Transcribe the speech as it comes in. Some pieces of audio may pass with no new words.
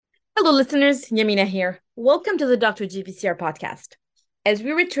Hello, listeners. Yamina here. Welcome to the Dr. GPCR podcast. As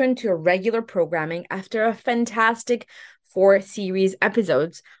we return to a regular programming after a fantastic 4 series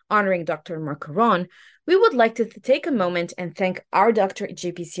episodes honoring Dr. Mark Caron, we would like to take a moment and thank our Dr.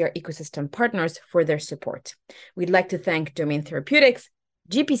 GPCR ecosystem partners for their support. We'd like to thank Domain Therapeutics,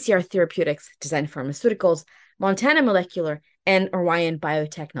 GPCR Therapeutics, Design Pharmaceuticals, Montana Molecular, and Orion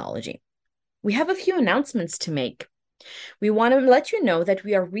Biotechnology. We have a few announcements to make. We want to let you know that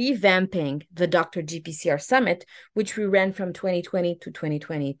we are revamping the Dr. GPCR Summit, which we ran from 2020 to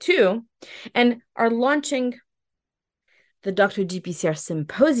 2022, and are launching the Dr. GPCR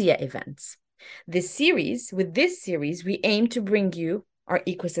Symposia events. With this series, we aim to bring you, our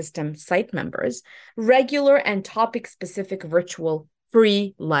ecosystem site members, regular and topic-specific virtual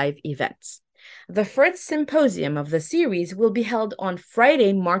free live events. The first symposium of the series will be held on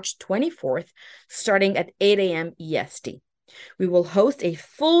Friday, March 24th, starting at 8 a.m. EST. We will host a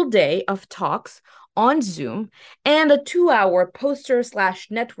full day of talks on Zoom and a 2-hour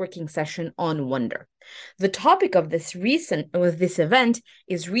poster/networking session on Wonder. The topic of this event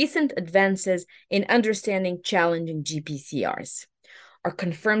is recent advances in understanding challenging GPCRs. Our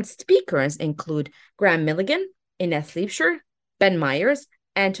confirmed speakers include Graham Milligan, Ines Liebscher, Ben Myers,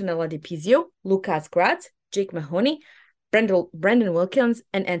 Antonella DiPizio, Lucas Gratz, Jake Mahoney, Brendan Wilkins,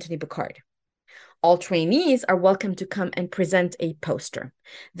 and Anthony Picard. All trainees are welcome to come and present a poster.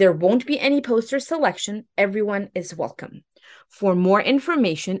 There won't be any poster selection. Everyone is welcome. For more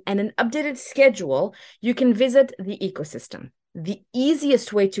information and an updated schedule, you can visit the ecosystem. The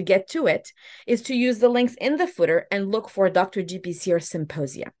easiest way to get to it is to use the links in the footer and look for Dr. GPCR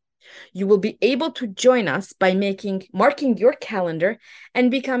Symposia. You will be able to join us by marking your calendar and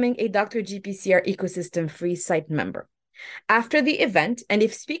becoming a Dr. GPCR ecosystem free site member. After the event, and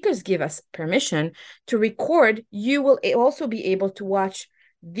if speakers give us permission to record, you will also be able to watch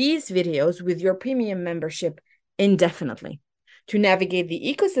these videos with your premium membership indefinitely. To navigate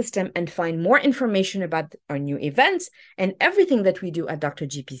the ecosystem and find more information about our new events and everything that we do at Dr.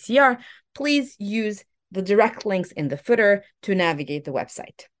 GPCR, please use the direct links in the footer to navigate the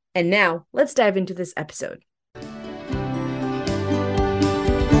website. And now, let's dive into this episode.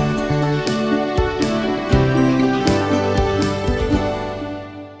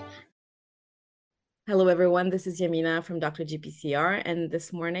 Hello, everyone. This is Yamina from Dr. GPCR, and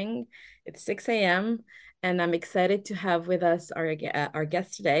this morning it's 6 a.m., and I'm excited to have with us our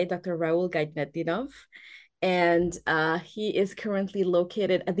guest today, Dr. Raul Gaidnetdinov, and he is currently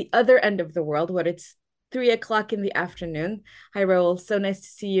located at the other end of the world, where it's 3 o'clock in the afternoon. Hi, Raul. So nice to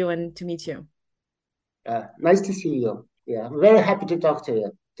see you and to meet you. Nice to see you. Yeah, I'm very happy to talk to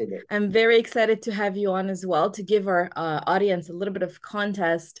you today. I'm very excited to have you on as well to give our audience a little bit of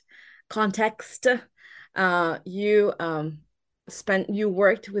context. You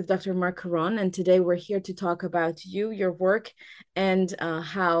worked with Dr. Mark Caron, and today we're here to talk about your work, and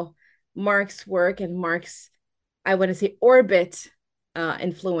how Mark's work and Mark's, I want to say, orbit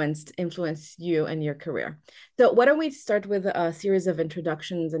influenced you and your career. So why don't we start with a series of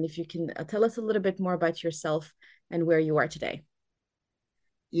introductions, and if you can tell us a little bit more about yourself and where you are today.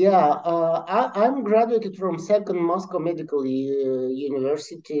 Yeah, I'm graduated from Second Moscow Medical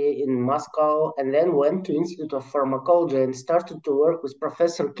University in Moscow, and then went to Institute of Pharmacology and started to work with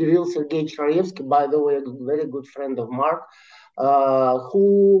Professor Kirill Sergeyevich Rayevsky, by the way, a very good friend of Mark,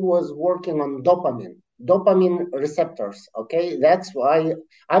 who was working on dopamine receptors. Okay, that's why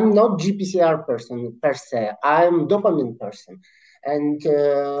I'm not GPCR person per se. I'm dopamine person, and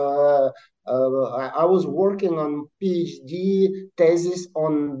I was working on PhD thesis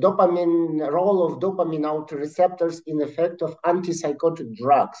on role of dopamine autoreceptors in effect of antipsychotic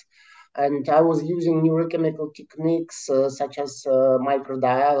drugs. And I was using neurochemical techniques such as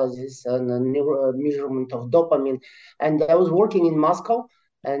microdialysis and measurement of dopamine. And I was working in Moscow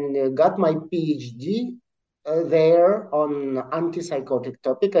and got my PhD there on antipsychotic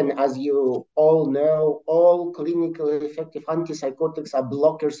topic. And as you all know, all clinically effective antipsychotics are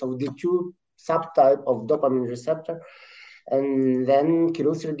blockers of the two subtype of dopamine receptor. And then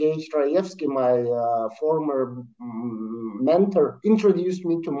Kirill Sergeyevich Rayevsky, my former mentor, introduced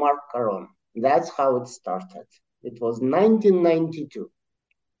me to Mark Caron. That's how it started. It was 1992.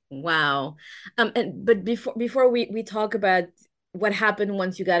 Wow. But before we talk about what happened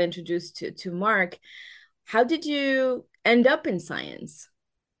once you got introduced to Mark, how did you end up in science?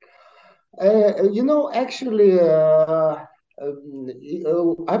 Actually,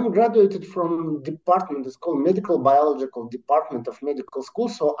 I'm graduated from department. It's called Medical Biological Department of Medical School.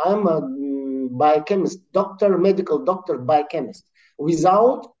 So I'm a biochemist, medical doctor biochemist,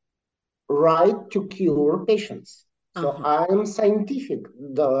 without right to cure patients. So Uh-huh. I'm scientific,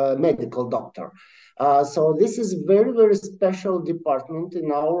 the medical doctor. So this is very, very special department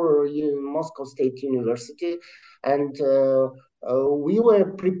in our Moscow State University. And we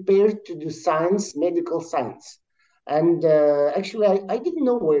were prepared to do science, medical science. And actually, I didn't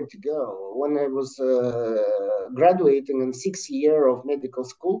know where to go when I was graduating in 6th year of medical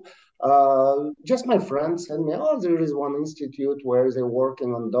school. Just my friends sent me, oh, there is one institute where they're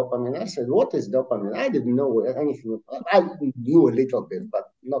working on dopamine. I said, what is dopamine? I didn't know anything. I knew a little bit, but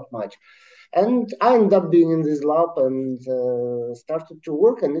not much. And I ended up being in this lab and started to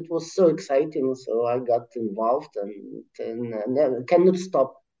work, and it was so exciting. So I got involved and I cannot stop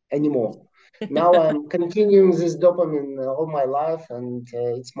anymore. Now I'm continuing this dopamine all my life, and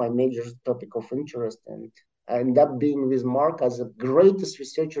it's my major topic of interest. And I end up being with Mark as the greatest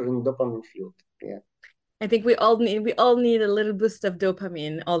researcher in dopamine field. Yeah. I think we all need a little boost of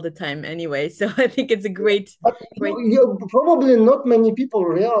dopamine all the time anyway. So I think it's a great, But great. probably not many people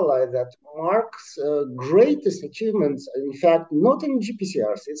realize that Mark's greatest achievements, in fact, not in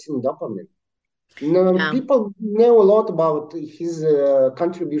GPCRs, it's in dopamine. No, Yeah. people know a lot about his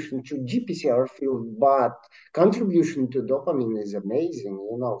contribution to GPCR field, but contribution to dopamine is amazing.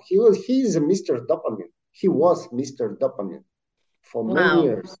 You know, he is a Mr. Dopamine. He was Mr. Dopamine for many Wow.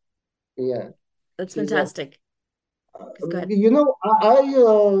 years. Yeah, That's he's a fantastic. Please go ahead.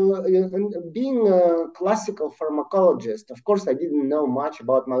 being a classical pharmacologist, of course, I didn't know much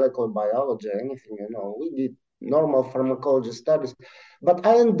about molecular biology or anything. You know, we did normal pharmacology studies, but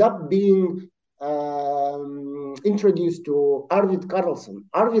I ended up being introduced to Arvid Carlson.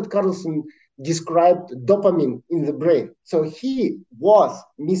 Arvid Carlson described dopamine in the brain, so he was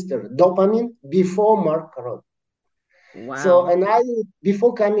Mr. Dopamine before Mark Caron. So, Wow. and I,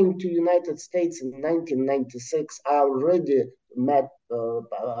 before coming to United States in 1996, I already met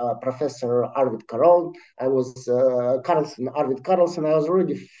Professor Arvid Carol. I was Arvid Carlson. I was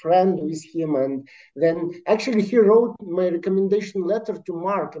already friend with him, and then actually he wrote my recommendation letter to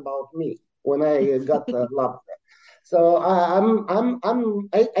Mark about me when I got a lab. So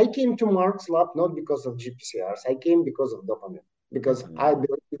I came to Mark's lab not because of GPCRs. I came because of dopamine, because I Dopamine.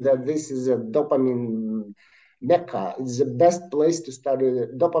 believe that this is a dopamine mecca. It's the best place to study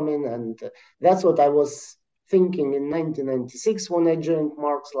dopamine, and that's what I was thinking in 1996 when I joined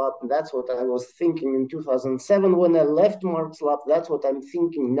Mark's lab. That's what I was thinking in 2007 when I left Mark's lab. That's what I'm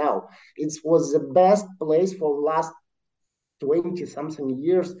thinking now. It was the best place for last 20 something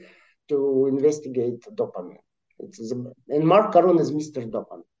years to investigate dopamine. And Mark Caron is Mr.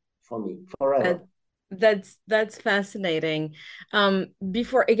 Dopamine for me That forever. that's fascinating.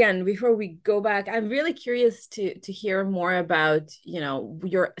 Before we go back, I'm really curious to hear more about,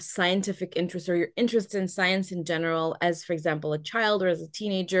 your scientific interest or your interest in science in general, as for example, a child or as a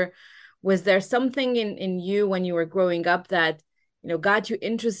teenager. Was there something in you when you were growing up that, got you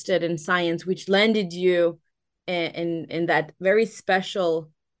interested in science, which landed you in that very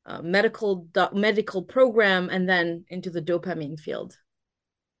special medical program and then into the dopamine field?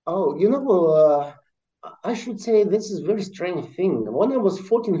 Oh, I should say this is a very strange thing. When I was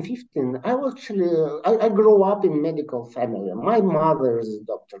 14, 15, I was actually, I grew up in medical family. My mother is a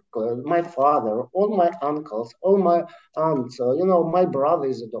doctor, my father, all my uncles, all my aunts, my brother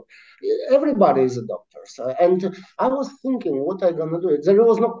is a doctor. Everybody is a doctor. So, and I was thinking, what I gonna do? There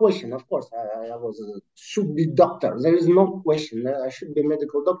was no question. Of course, I was should be doctor. There is no question. I should be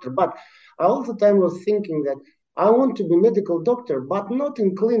medical doctor. But I all the time was thinking that I want to be medical doctor, but not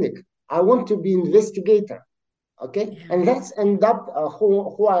in clinic. I want to be investigator. Okay, Yeah. and that's end up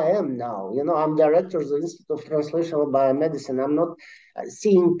who I am now. I'm director of the Institute of Translational Biomedicine. I'm not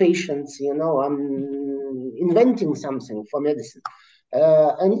seeing patients. I'm inventing something for medicine.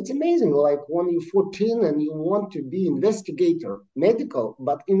 And it's amazing, like when you're 14 and you want to be investigator, medical,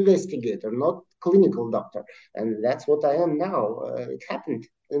 but investigator, not clinical doctor. And that's what I am now. It happened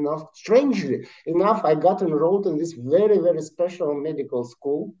enough. Strangely enough, I got enrolled in this very, very special medical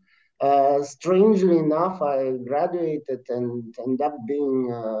school. Strangely enough, I graduated and ended up being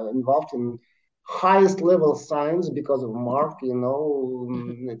involved in highest level science because of Mark.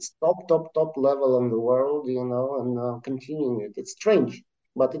 It's top level in the world. And continuing it. It's strange,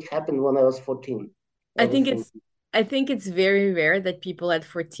 but it happened when I was 14. I think Everything. it's I think it's very rare that people at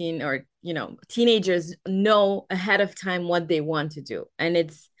 14 or, teenagers know ahead of time what they want to do. And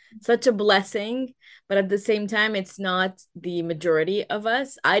it's such a blessing, but at the same time, it's not the majority of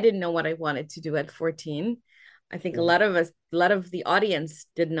us. I didn't know what I wanted to do at 14. I think a Mhm. lot of us, a lot of the audience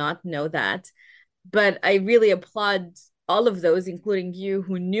did not know that. But I really applaud all of those, including you,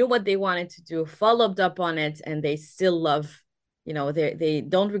 who knew what they wanted to do, followed up on it, and they still love they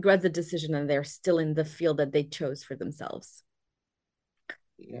don't regret the decision and they're still in the field that they chose for themselves.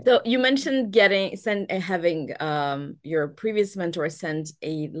 Yeah. So you mentioned having your previous mentor send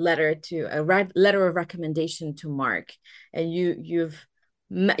a letter letter of recommendation to Mark, and you've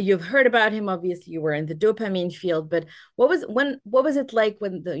heard about him. Obviously, you were in the dopamine field, but what was it like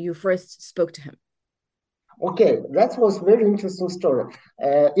when you first spoke to him? Okay, that was very interesting story.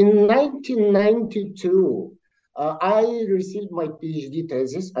 In 1992, I received my PhD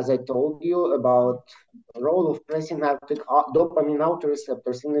thesis, as I told you, about the role of presynaptic dopamine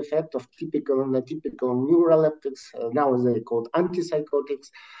autoreceptors in the effect of typical and atypical neuroleptics, now they called antipsychotics.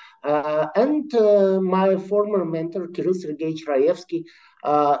 And my former mentor, Kirill Sergeyevich Raevsky,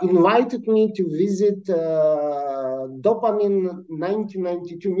 invited me to visit dopamine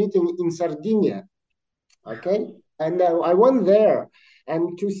 1992 meeting in Sardinia. Okay, and I went there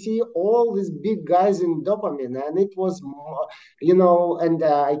and to see all these big guys in dopamine, and it was, and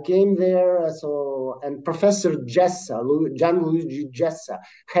I came there. And Professor Jessa, Gianluigi Jessa,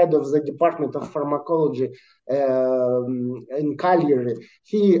 head of the Department of Pharmacology in Cagliari,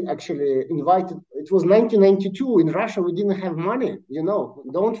 he actually invited. It was 1992 in Russia. We didn't have money,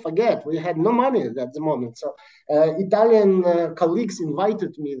 don't forget, we had no money at the moment. So Italian colleagues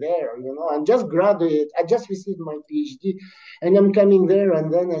invited me there. I'm just graduate. I just received my PhD, and I'm coming there,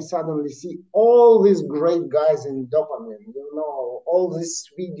 and then I suddenly see all these great guys in dopamine. All these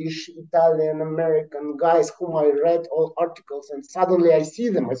Swedish, Italian, American guys whom I read all articles, and suddenly I see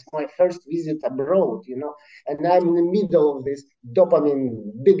them. It's my first visit abroad. And I'm in the middle of this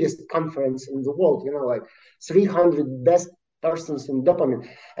dopamine biggest conference in the world. Like 300 best persons in dopamine,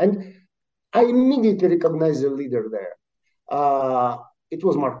 and I immediately recognized the leader there. It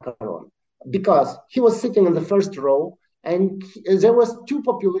was Mark Caron, because he was sitting in the first row, and there was two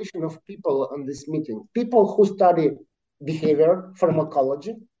population of people on this meeting: people who study behavior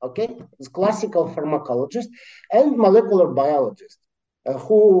pharmacology, okay, classical pharmacologists, and molecular biologists.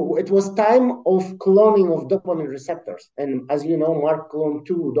 Who it was time of cloning of dopamine receptors, and as you know, Mark cloned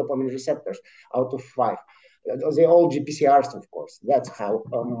 2 dopamine receptors out of 5. They all GPCRs, of course. That's how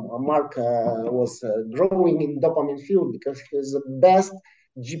Mark was growing in dopamine field, because he's the best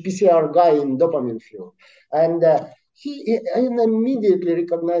GPCR guy in dopamine field. And he immediately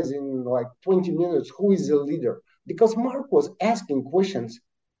recognized in like 20 minutes who is the leader, because Mark was asking questions,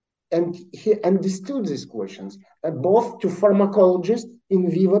 and he understood these questions, both to pharmacologists, in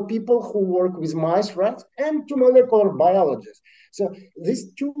vivo people who work with mice, rats, and to molecular biologists. So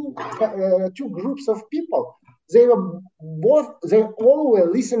these two groups of people, they all were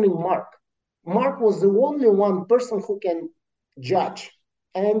listening Mark. Mark was the only one person who can judge,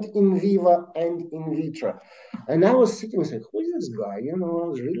 and in vivo and in vitro. And I was sitting and saying, who is this guy? I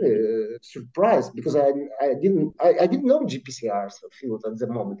was really surprised, because I didn't know GPCRs field at the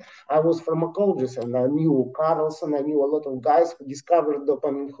moment. I was pharmacologist, and I knew Carlson, I knew a lot of guys who discovered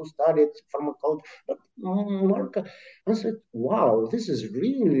dopamine, who studied pharmacology. But Mark, I said, wow, this is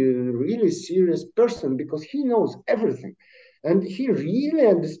really, really serious person, because he knows everything. And he really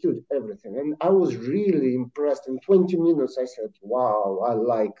understood everything. And I was really impressed. In 20 minutes, I said, wow, I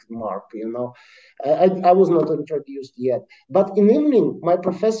like Mark, I was not introduced yet. But in the evening, my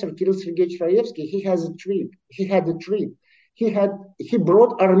professor, Kirill Sergeyevich Raevsky, he had a trip. He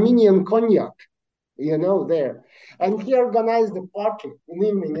brought Armenian cognac, there. And he organized a party in the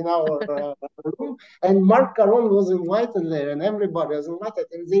evening in our room. And Mark Caron was invited there, and everybody was invited.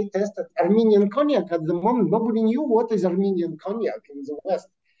 And they tested Armenian cognac. At the moment, nobody knew what is Armenian cognac in the West.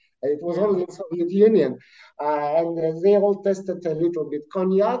 It was only in Soviet Union. And they all tested a little bit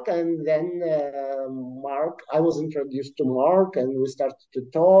cognac. And then I was introduced to Mark, and we started to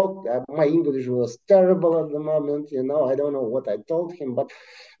talk. My English was terrible at the moment. I don't know what I told him, but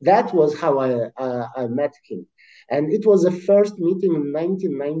that was how I met him. And it was the first meeting in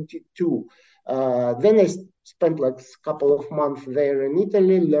 1992. Then I spent like a couple of months there in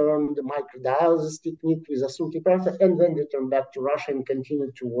Italy, learned the microdialysis technique with Asunti Prata, and then returned back to Russia and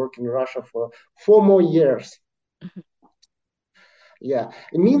continued to work in Russia for 4 more years. Yeah.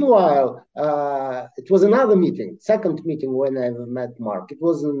 Meanwhile, it was another meeting, second meeting when I met Mark. It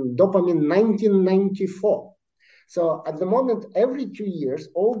was in dopamine 1994. So at the moment, every 2 years,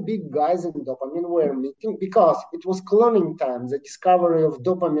 all big guys in dopamine were meeting, because it was cloning time, the discovery of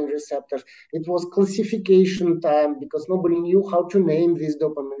dopamine receptors. It was classification time, because nobody knew how to name these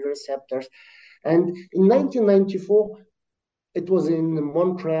dopamine receptors. And in 1994, it was in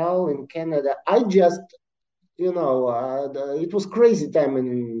Montreal in Canada. It was crazy time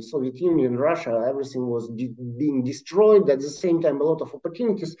in Soviet Union, Russia. Everything was being destroyed. At the same time, a lot of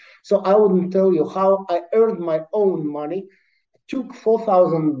opportunities. So I wouldn't tell you how I earned my own money took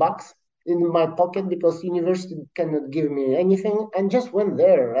 $4,000 in my pocket because university cannot give me anything, and just went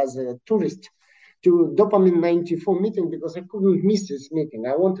there as a tourist to Dopamine 94 meeting because I couldn't miss this meeting.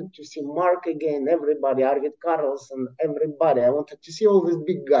 I wanted to see Mark again, everybody, Arvid Carlson, everybody. I wanted to see all these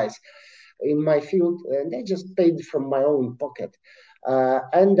big guys in my field, and I just paid from my own pocket.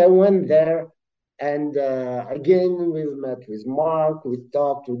 And I went there, and again, we met with Mark, we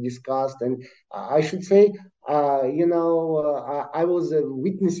talked, we discussed, and I should say, I was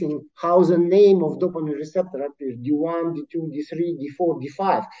witnessing how the name of dopamine receptor appears, D1, D2, D3, D4,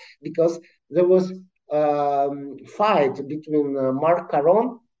 D5, because there was fight between Mark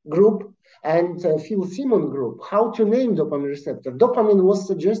Caron group and Phil Simon group, how to name dopamine receptor. Dopamine was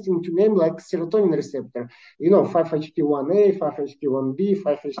suggesting to name like serotonin receptor, 5-HT1A, 5-HT1B,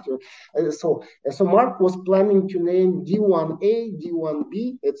 5-HT. So Mark was planning to name D1A,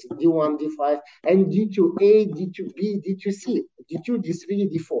 D1B, it's D1, D5, and D2A, D2B, D2C, D2,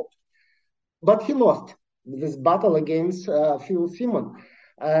 D3, D4. But he lost this battle against Phil Simon.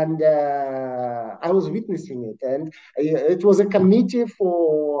 And I was witnessing it. And it was a committee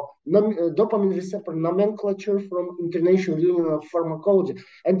for dopamine receptor nomenclature from International Union of Pharmacology.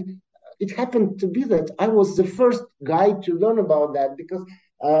 And it happened to be that I was the first guy to learn about that because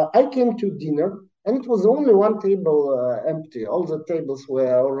I came to dinner and it was only one table empty. All the tables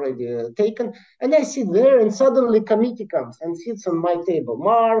were already taken. And I sit there and suddenly committee comes and sits on my table.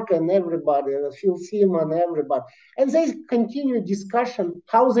 Mark and everybody, Phil Simon, everybody. And they continue discussion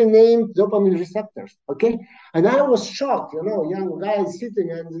how they named dopamine receptors, okay? And I was shocked, young guys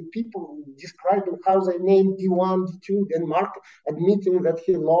sitting and the people describing how they named D1, D2, and Mark admitting that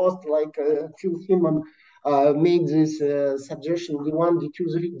he lost, like Phil Simon made this suggestion, D1, D2,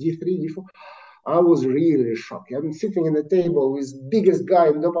 D3, D4. I was really shocked. I'm sitting in the table with biggest guy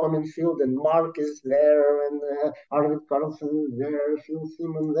in dopamine field, and Mark is there, and Arvid Carlson is there, Phil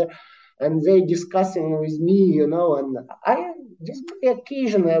Simon there, and they discussing with me, and I just by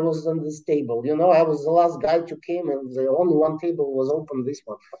occasion I was on this table, I was the last guy to came, and the only one table was open, this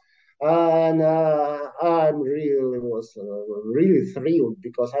one. And I was really thrilled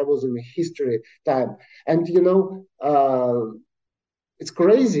because I was in a history time, and it's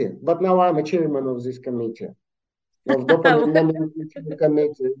crazy, but now I'm a chairman of this committee, of dopamine nomenclature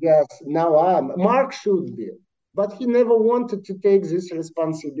committee. Yes, now I'm. Mark should be, but he never wanted to take these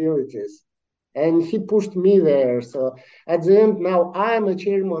responsibilities, and he pushed me there. So at the end, now I'm a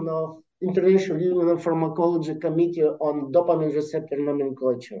chairman of International Union of Pharmacology Committee on Dopamine Receptor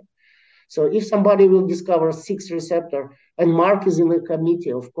Nomenclature. So if somebody will discover 6 receptor, and Mark is in the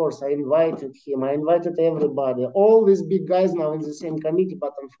committee, of course, I invited him. I invited everybody. All these big guys now in the same committee,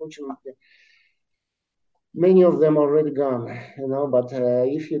 but unfortunately, many of them already gone, But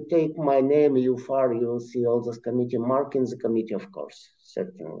if you take my name, UFAR, you'll see all this committee. Mark in the committee, of course,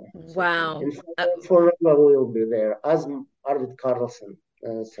 certainly. Wow. And forever will be there, as Arvid Carlson.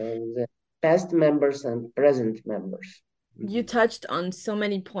 So the past members and present members. You touched on so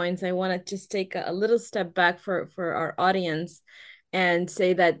many points. I want to just take a little step back for our audience and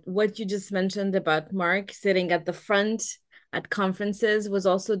say that what you just mentioned about Mark sitting at the front at conferences was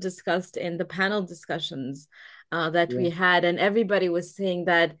also discussed in the panel discussions that we had. And everybody was saying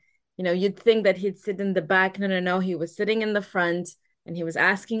that, you'd think that he'd sit in the back. No. He was sitting in the front and he was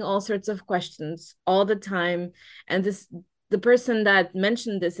asking all sorts of questions all the time. And the person that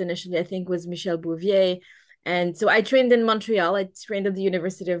mentioned this initially, I think, was Michel Bouvier. And so I trained in Montreal. I trained at the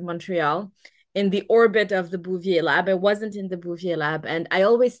University of Montreal in the orbit of the Bouvier lab. I wasn't in the Bouvier lab. And I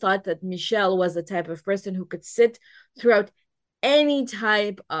always thought that Michel was the type of person who could sit throughout any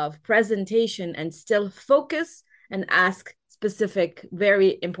type of presentation and still focus and ask specific,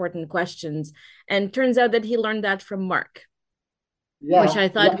 very important questions. And turns out that he learned that from Mark. Yeah, which I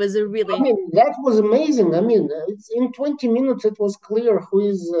thought was a really... that was amazing. It's in 20 minutes, it was clear who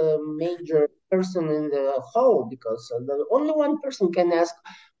is a major person in the hall, because the only one person can ask,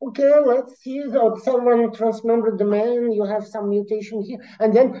 okay, let's see the someone transmembrane domain, you have some mutation here.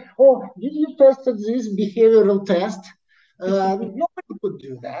 And then, did you test this behavioral test? Nobody could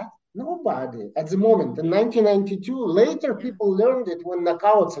do that. Nobody at the moment. In 1992, later people learned it when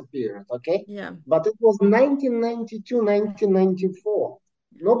knockouts appeared, okay? Yeah. But it was 1992, 1994.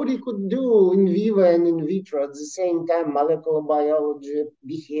 Nobody could do in vivo and in vitro at the same time, molecular biology,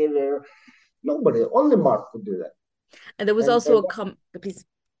 behavior. Nobody, only Mark could do that. And there was also a piece.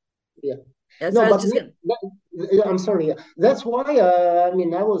 Yeah. So no, but I'm sorry. That's why, I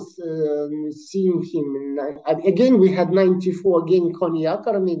was seeing him. Again, we had 94, again, Cognac,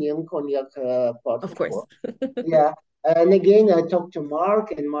 Armenian Cognac part. Of course. Yeah. And again, I talked to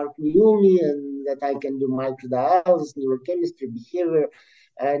Mark, and Mark knew me, and that I can do microdialysis, neurochemistry, behavior,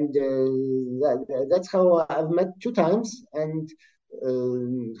 and that's how I've met two times. And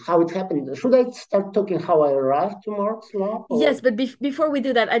how it happened. Should I start talking how I arrived to Mark's lab? Yes, Or but before we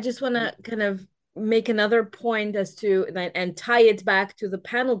do that, I just want to kind of make another point as to and tie it back to the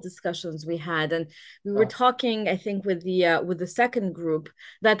panel discussions we had. And we were talking, I think, with the second group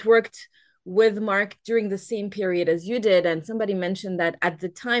that worked with Mark during the same period as you did. And somebody mentioned that at the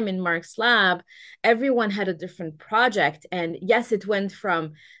time in Mark's lab, everyone had a different project. And yes, it went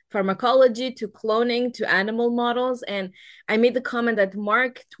from pharmacology to cloning to animal models. And I made the comment that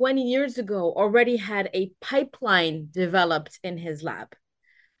Mark 20 years ago already had a pipeline developed in his lab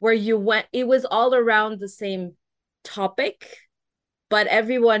where you went, it was all around the same topic, but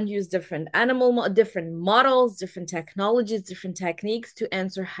everyone used different models, different technologies, different techniques to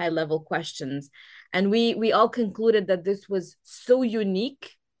answer high level questions. And we all concluded that this was so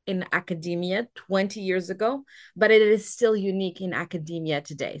unique in academia 20 years ago, but it is still unique in academia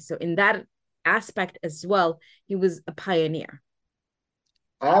today. So in that aspect as well, he was a pioneer.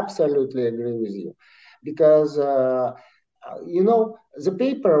 I absolutely agree with you, because the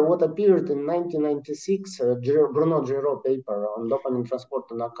paper what appeared in 1996, Bruno Giraud paper on dopamine transport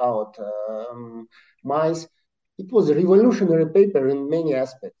knockout mice. It was a revolutionary paper in many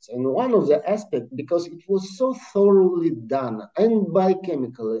aspects, and one of the aspects because it was so thoroughly done, and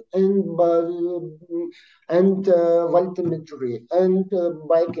biochemically, and voltammetry, and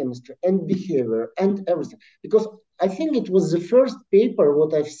biochemistry, and behavior, and everything. Because I think it was the first paper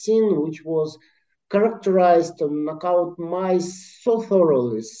what I've seen which was characterized knockout mice so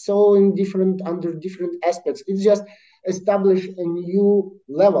thoroughly, so in different under different aspects. It just established a new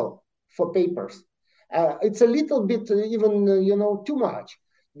level for papers. It's a little bit even too much,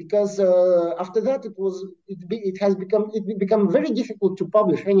 because after that it has become very difficult to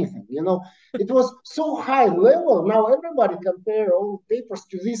publish anything. It was so high level. Now everybody compare all papers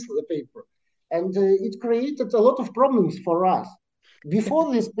to this paper, and it created a lot of problems for us.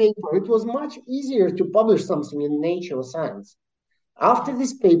 Before this paper, it was much easier to publish something in Nature or Science. After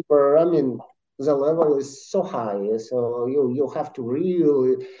this paper, I mean, the level is so high, so you have to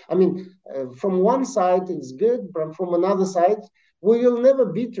really. I mean, from one side it's good, but from another side, we will never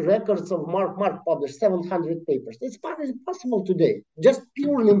beat records of Mark. Mark published 700 papers. It's impossible today, just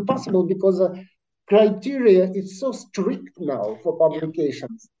purely impossible, because criteria is so strict now for Yeah.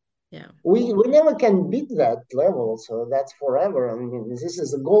 publications. Yeah. We never can beat that level, so that's forever. I mean, this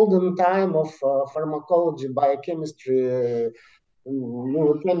is a golden time of pharmacology, biochemistry,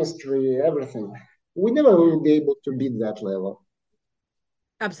 neurochemistry, everything. We never Yeah. will be able to beat that level.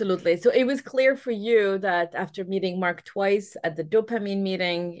 Absolutely. So it was clear for you that after meeting Mark twice at the dopamine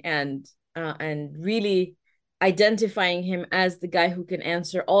meeting and really identifying him as the guy who can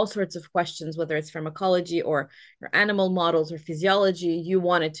answer all sorts of questions, whether it's pharmacology or animal models or physiology, you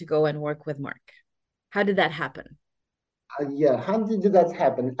wanted to go and work with Mark. How did that happen? Yeah, how did that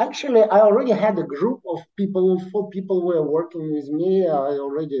happen? Actually, I already had a group of people, four people were working with me. I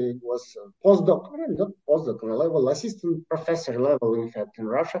already was postdoc, not postdoc level, assistant professor level, in fact, in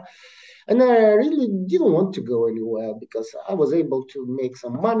Russia. And I really didn't want to go anywhere because I was able to make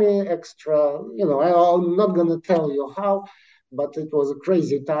some money extra. I'm not going to tell you how, but it was a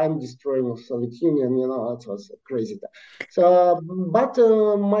crazy time destroying the Soviet Union. It was a crazy time. So, but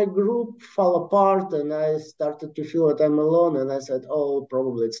my group fell apart, and I started to feel that I'm alone. And I said, "Oh,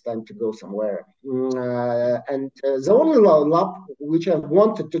 probably it's time to go somewhere." And the only lab which I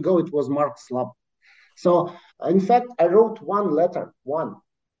wanted to go, it was Mark's lab. So, in fact, I wrote one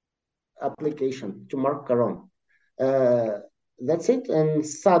application to Mark Caron. Uh, that's it. And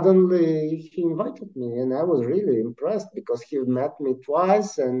suddenly he invited me, and I was really impressed because he met me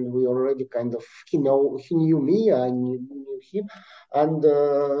twice, and we already kind of he knew me, I knew him, and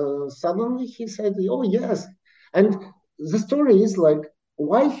suddenly he said, "Oh yes." And the story is like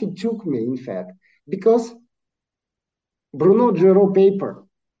why he took me, in fact, because Bruno Giraud paper,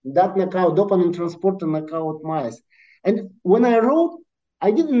 that knockout, dopamine transporter knockout mice. And when I wrote, I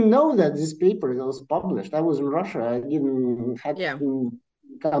didn't know that this paper was published. I was in Russia. I didn't had Yeah.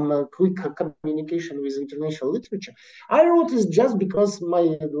 come a quick communication with international literature. I wrote this just because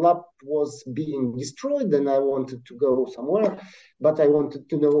my lab was being destroyed and I wanted to go somewhere, but I wanted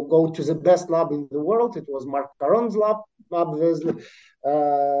to go to the best lab in the world. It was Mark Caron's lab. obviously.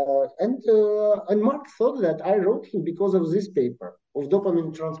 And Mark thought that I wrote him because of this paper of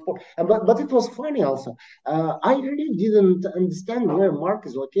dopamine transport. But it was funny also. I really didn't understand where Mark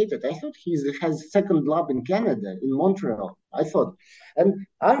is located. I thought he has second lab in Canada, in Montreal. I thought, and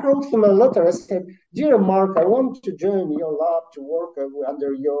I wrote him a letter. I said, "Dear Mark, I want to join your lab to work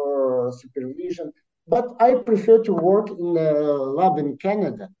under your supervision, but I prefer to work in a lab in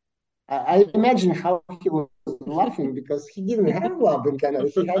Canada." I imagine how he was laughing because he didn't have lab in Canada.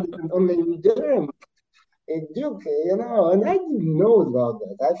 He had it only in Durham, in Duke, and I didn't know about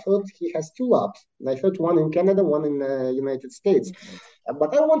that. I thought he has two labs. I thought one in Canada, one in the United States.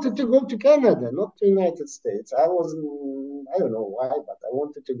 But I wanted to go to Canada, not to United States. I don't know why, but I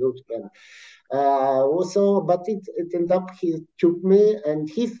wanted to go to Canada. But it ended up he took me, and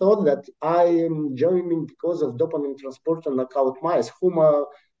he thought that I am joining because of dopamine transporter knockout mice, whom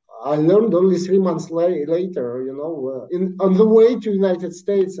I learned only 3 months later. On the way to United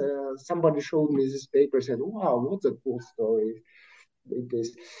States, somebody showed me this paper, said, "Wow, what a cool story it is."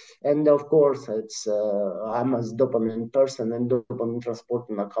 And of course, I'm a dopamine person, and dopamine transport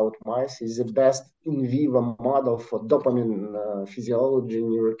knockout mice is the best in vivo model for dopamine physiology,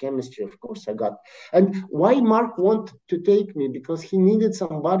 neurochemistry. Of course, I got. And why Mark wanted to take me? Because he needed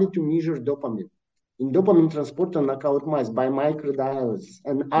somebody to measure dopamine in dopamine transporter knockout mice by microdialysis.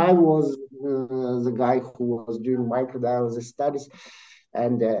 And I was the guy who was doing microdialysis studies.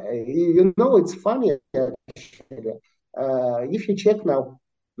 And it's funny. If you check now,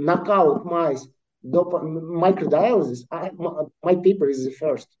 knockout mice, microdialysis, my paper is the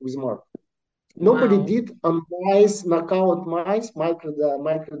first with Mark. Nobody did on mice, knockout mice,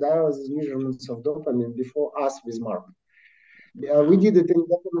 microdialysis measurements of dopamine before us with Mark. We did it in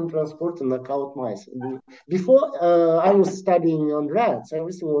dopamine transport and knockout mice. Before I was studying on rats,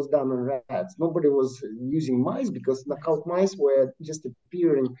 everything was done on rats. Nobody was using mice because knockout mice were just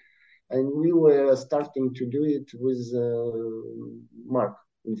appearing, and we were starting to do it with Mark.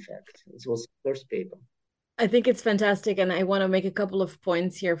 In fact, it was the first paper. I think it's fantastic, and I want to make a couple of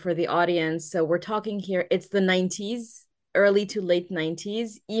points here for the audience. So we're talking here, it's the 90s, early to late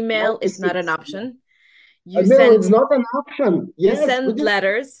 90s. Email is not an option. No, it's not an option. Yes, you send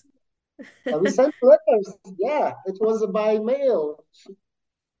letters. We sent letters. Yeah, it was by mail.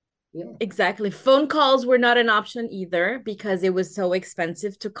 Yeah. Exactly. Phone calls were not an option either because it was so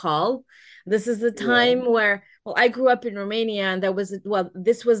expensive to call. This is the time where, I grew up in Romania, and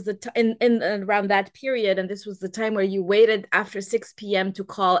this was the in around that period, and this was the time where you waited after 6 p.m. to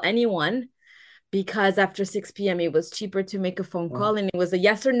call anyone, because after 6 p.m. it was cheaper to make a phone call, and it was a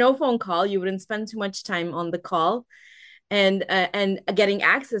yes or no phone call. You wouldn't spend too much time on the call, and getting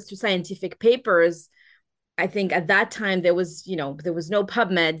access to scientific papers. I think at that time there was no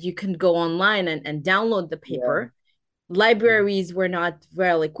PubMed. You can go online and download the paper. Libraries were not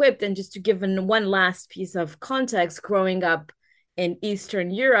well equipped. And just to give one last piece of context, growing up in Eastern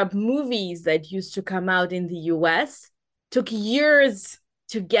Europe, movies that used to come out in the US took years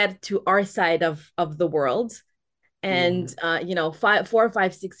to get to our side of the world. And 4 or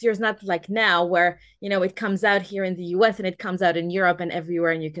 5, 6 years, not like now where it comes out here in the US and it comes out in Europe and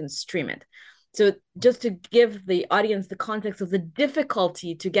everywhere, and you can stream it. So just to give the audience the context of the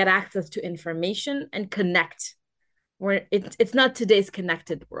difficulty to get access to information and connect, where it's not today's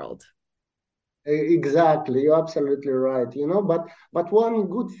connected world. Exactly, you're absolutely right. But one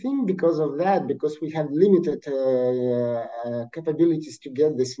good thing because of that, because we have limited capabilities to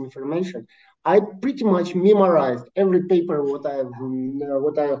get this information, I pretty much memorized every paper what I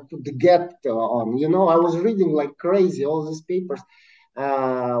could get on. I was reading like crazy all these papers.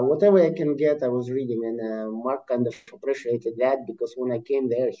 Whatever I can get, I was reading, and Mark kind of appreciated that because when I came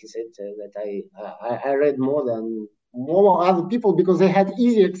there, he said that I read more other people because they had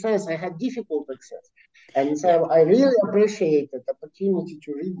easy access, I had difficult access, and so I really appreciated the opportunity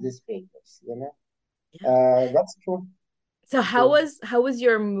to read these papers. That's true. So how was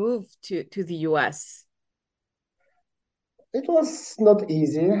your move to the US? It was not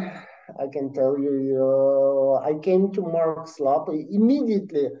easy. I can tell you, I came to Mark's lab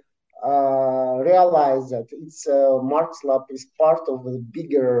immediately. Realized that it's Mark's lab is part of a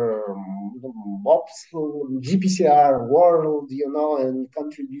bigger ops GPCR world, and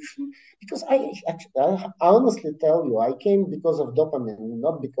contribution. Because I honestly tell you, I came because of dopamine,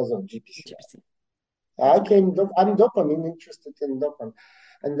 not because of GPCR. I'm dopamine, interested in dopamine.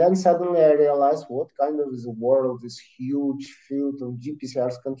 And then suddenly I realized what kind of is the world, this huge field of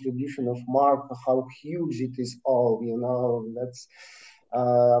GPCR's contribution of Mark, how huge it is all, That's,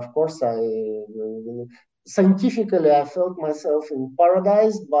 of course, scientifically, I felt myself in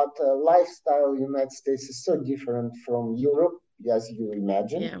paradise, but lifestyle United States is so different from Europe, as you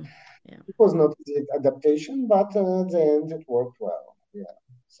imagine. Yeah. Yeah. It was not easy adaptation, but at the end it worked well. Yeah.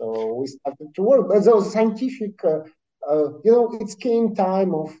 So we started to work. But those scientific, it's came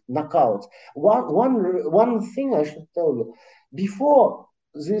time of knockouts. One thing I should tell you, before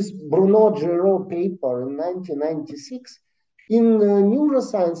this Bruno Giraud paper in 1996, in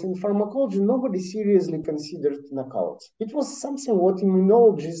neuroscience and pharmacology, nobody seriously considered knockouts. It was something what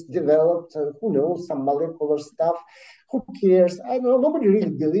immunologists developed. Who knows, some molecular stuff. Who cares? I don't know. Nobody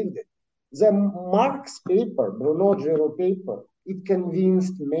really believed it. The Marx paper, Bruno Giraud paper, it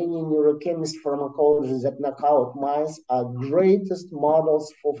convinced many neurochemists, pharmacologists that knockout mice are greatest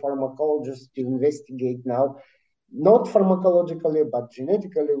models for pharmacologists to investigate now. Not pharmacologically, but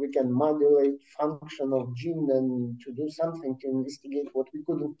genetically, we can modulate function of gene and to do something to investigate what we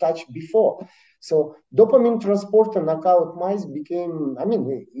couldn't touch before. So dopamine transporter knockout mice became, I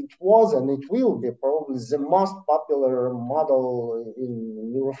mean, it was and it will be probably the most popular model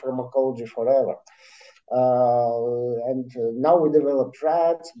in neuropharmacology forever. And now we develop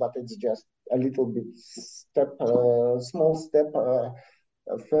rats, but it's just a little bit small step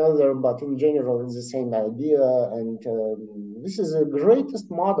further, but in general, it's the same idea. And this is the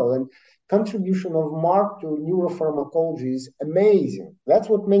greatest model. And contribution of Mark to neuropharmacology is amazing. That's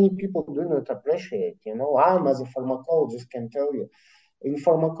what many people do not appreciate. You know, I'm as a pharmacologist can tell you, in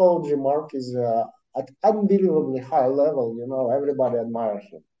pharmacology, Mark is at unbelievably high level. You know, everybody admires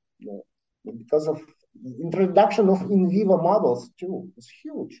him, you know, because of introduction of in vivo models too. It's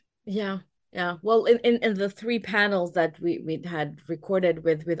huge. Yeah. Yeah. Well, in the three panels that we had recorded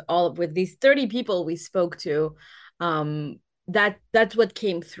with these 30 people we spoke to, that's what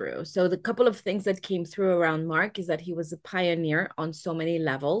came through. So the couple of things that came through around Mark is that he was a pioneer on so many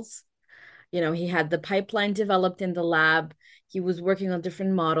levels. You know, he had the pipeline developed in the lab. He was working on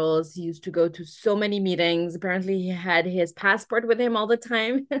different models. He used to go to so many meetings. Apparently, he had his passport with him all the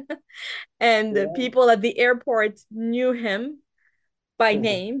time. And the Yeah. people at the airport knew him by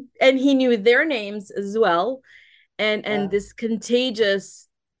name, and he knew their names as well. And Yeah. this contagious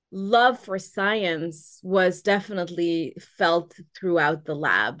love for science was definitely felt throughout the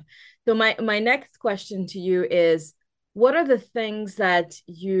lab. So my next question to you is, what are the things that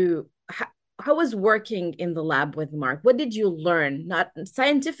how was working in the lab with Mark? What did you learn, not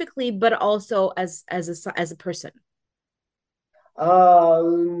scientifically, but also as a person?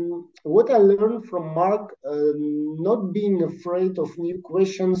 What I learned from Mark, not being afraid of new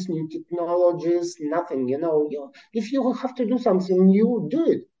questions, new technologies, nothing. You know, if you have to do something new, do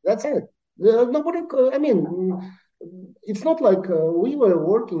it. That's it. Nobody. I mean, it's not like we were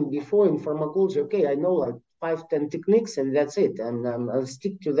working before in pharmacology. Okay, I know like 5, 10 techniques, and that's it. And I'll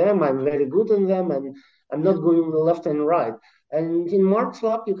stick to them. I'm very good in them, and I'm Yeah. not going left and right. And in Mark's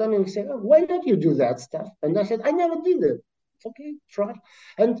lab, you come and say, oh, "Why don't you do that stuff?" And I said, "I never did it." Okay, try.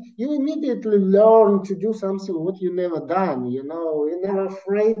 And you immediately learn to do something what you never done. You know, you're never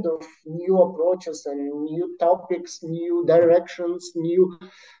afraid of new approaches and new topics, new directions, new.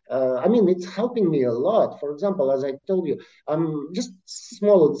 I mean, it's helping me a lot. For example, as I told you, just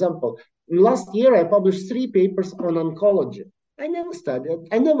small example. Last year, I published 3 papers on oncology. I never studied.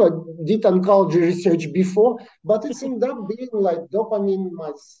 I never did oncology research before, but it's ended up being like dopamine,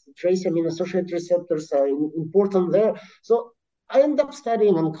 my trace amino associated receptors are important there. So I end up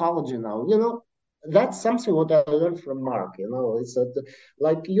studying oncology now. You know, that's something what I learned from Mark. You know, it's that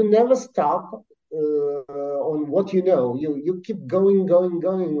like you never stop on what you know. You keep going, going,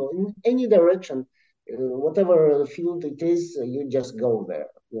 going in any direction, whatever field it is. You just go there.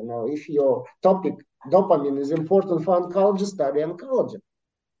 You know, if your topic dopamine is important for oncology, study oncology.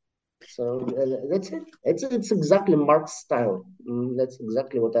 So that's it. It's exactly Mark's style. That's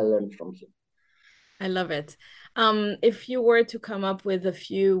exactly what I learned from him. I love it. If you were to come up with a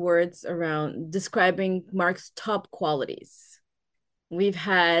few words around describing Mark's top qualities, we've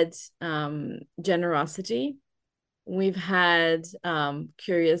had generosity, we've had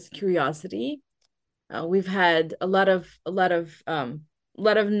curiosity, we've had a lot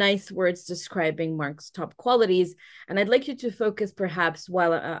of nice words describing Mark's top qualities, and I'd like you to focus perhaps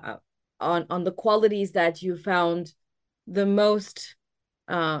while on the qualities that you found the most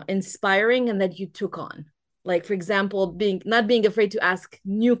inspiring and that you took on, like for example being not being afraid to ask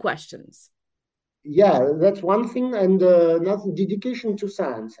new questions. Yeah, that's one thing, and another dedication to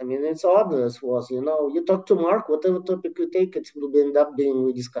science. I mean, it's obvious was, you know, you talk to Mark, whatever topic you take, it will end up being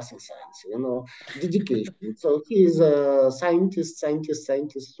we discussing science, you know, dedication. So he is a scientist,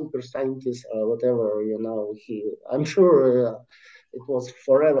 super scientist, whatever, you know, I'm sure It was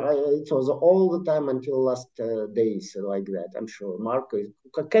forever. It was all the time until last days like that. I'm sure Mark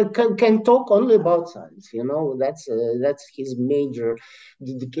can talk only about science. That's his major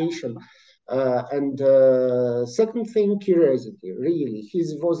dedication. And second thing, curiosity. Really, he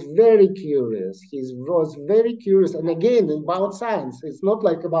was very curious. He was very curious, and again about science. It's not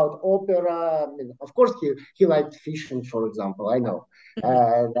like about opera. I mean, of course, he liked fishing, for example. I know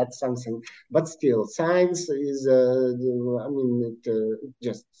that's something, but still, science is. I mean,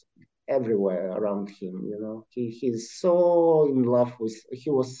 just everywhere around him. He's so in love with. He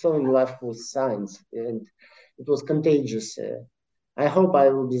was so in love with science, and it was contagious. I hope I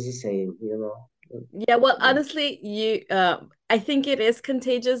will be the same, Yeah, well, honestly, I think it is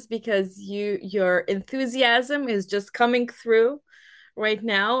contagious because your enthusiasm is just coming through right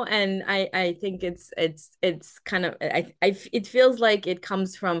now, and I think it's kind of it feels like it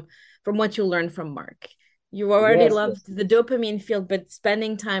comes from what you learned from Mark. You already Yes, yes. loved the dopamine field, but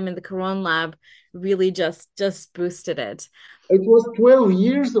spending time in the Quran lab really just boosted it. It was 12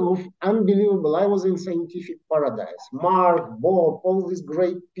 years of unbelievable. I was in scientific paradise. Mark, Bob, all these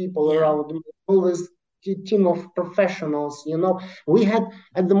great people Yeah. around me, all this team of professionals. We had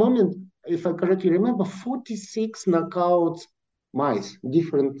at the moment, if I correctly remember, 46 knockouts mice,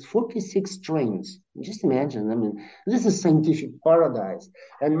 different 46 strains. Just imagine. I mean, this is scientific paradise.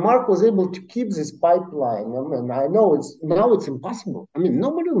 And Mark was able to keep this pipeline. I mean, I know it's impossible. I mean,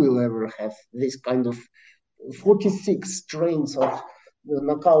 nobody will ever have this kind of 46 strains of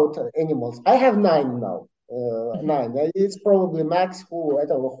knockout animals. I have nine now. Mhm. Nine. It's probably Max, I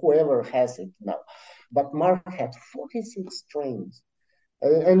don't know, whoever has it now. But Mark had 46 strains.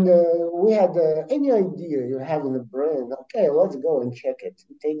 And we had any idea you have in the brain, okay, let's go and check it.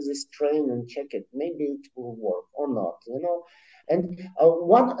 Take this strain and check it. Maybe it will work or not. And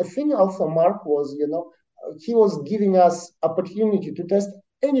one thing also, Mark was, he was giving us opportunity to test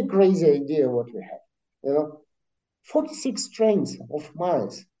any crazy idea what we had. You know, 46 strains of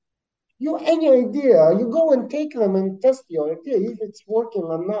mice. You any idea? You go and take them and test your idea if it's working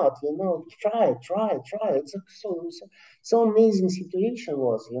or not. Try. It's so amazing situation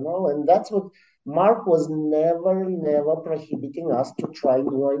was. And that's what Mark was never prohibiting us to try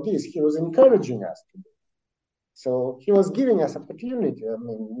new ideas. He was encouraging us to do. So he was giving us opportunity. I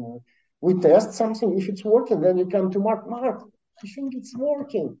mean, we test something. If it's working, then you come to Mark. Mark, I think it's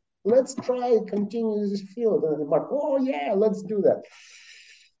working. Let's try continue this field. And Mark, oh yeah, let's do that.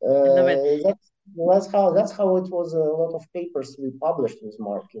 I love it. That's how it was. A lot of papers we published with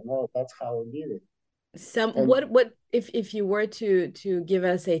Mark. That's how we did it. Some And what if you were to give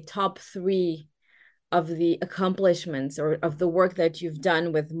us a top three of the accomplishments or of the work that you've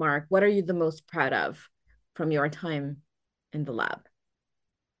done with Mark, what are you the most proud of from your time in the lab?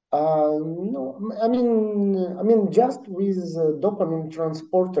 no, just with dopamine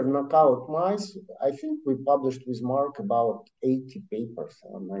transporter knockout mice, I think we published with Mark about 80 papers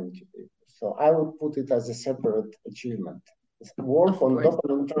or 90 papers. So I would put it as a separate achievement. Work Of on course.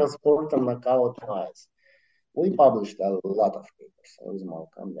 dopamine transporter knockout mice. We published a lot of papers with Mark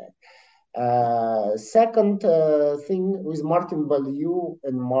on that. Second thing with Martin Baliu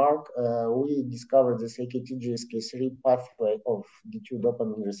and Mark, we discovered this AKT-GSK3 pathway of D2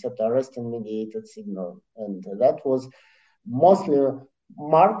 dopamine receptor arrestin mediated signal. And that was mostly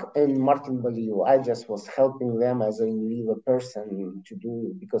Mark and Martin Baliu. I just was helping them as an in vivo person to do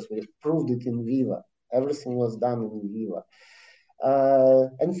it because we proved it in vivo. Everything was done in vivo.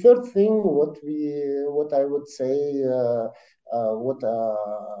 And third thing, what I would say, what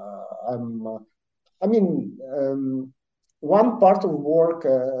I'm, I mean, one part of work,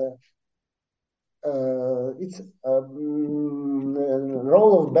 it's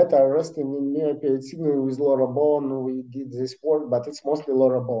role of beta arrestin in near-period signaling with Laura Bone. We did this work, but it's mostly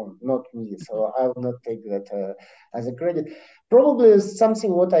Laura Bone, not me. So I will not take that as a credit. Probably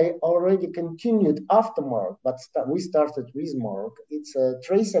something what I already continued after Mark, but we started with Mark. It's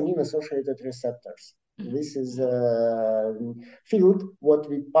trace amine-associated receptors. This is a field what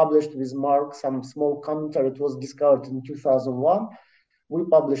we published with Mark, some small commentary. It was discovered in 2001. We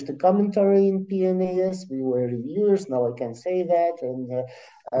published a commentary in PNAS. We were reviewers. Now I can say that.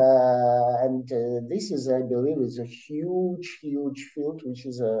 And this is, I believe, is a huge field which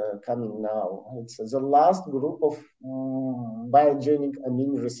is coming now. It's the last group of biogenic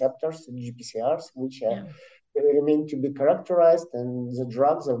amine receptors, GPCRs, which Yeah. remain to be characterized, and the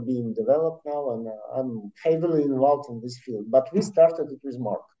drugs are being developed now. And I'm heavily involved in this field. But we started it with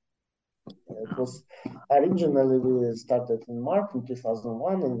Mark. It Wow. was originally we started in March in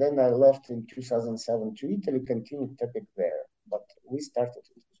 2001, and then I left in 2007 to Italy, continued topic there. But we started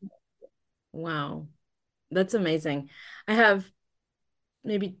it with Mark. Wow. That's amazing. I have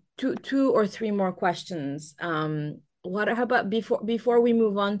maybe two or three more questions. How about before we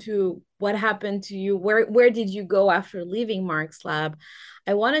move on to what happened to you? Where did you go after leaving Mark's lab?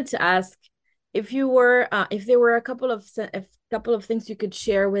 I wanted to ask if there were a couple of things you could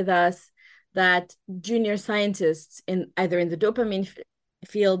share with us that junior scientists in either in the dopamine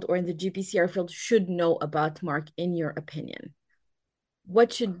field or in the GPCR field should know about Mark, in your opinion.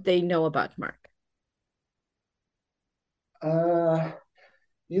 What should they know about Mark?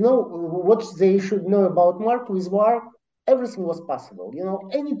 What they should know about Mark. With Mark, everything was possible.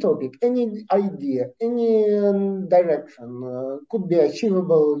 Any topic, any idea, any direction could be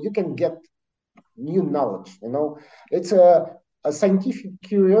achievable. You can get new knowledge. It's a scientific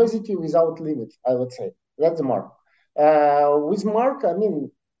curiosity without limits, I would say. That's Mark. With Mark, I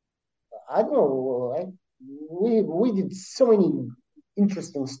mean, I don't know. We did so many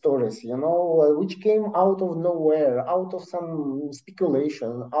interesting stories, which came out of nowhere, out of some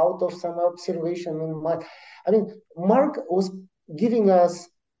speculation, out of some observation in my. I mean, Mark was giving us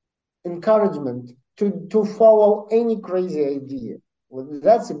encouragement to follow any crazy idea. Well,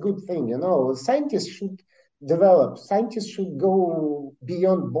 that's a good thing, Scientists should develop. Scientists should go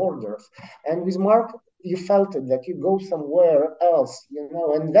beyond borders. And with Mark, you felt it that you go somewhere else,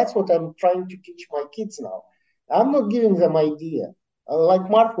 and that's what I'm trying to teach my kids now. I'm not giving them idea. Like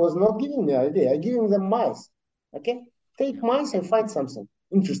Mark was not giving me idea. I'm giving them mice. Okay, take mice and find something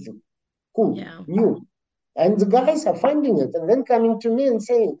interesting, cool, Yeah. new. And the guys are finding it and then coming to me and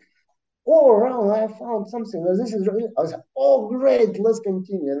saying, "Oh, Ron, I found something. This is really." I was like, "Oh, great, let's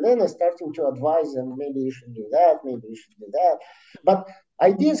continue." And then I started to advise them, maybe you should do that, maybe you should do that. But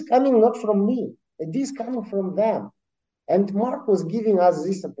ideas coming not from me, ideas coming from them. And Mark was giving us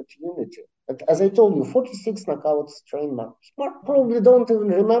this opportunity. But as I told you, 46 knockouts train Mark. Mark probably don't even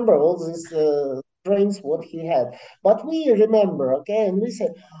remember all these trains, what he had. But we remember, okay? And we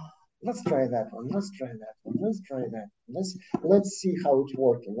said, let's try that one, let's try that one, let's try that, let's see how it's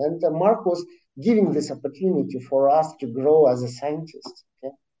working. And Mark was giving this opportunity for us to grow as a scientist.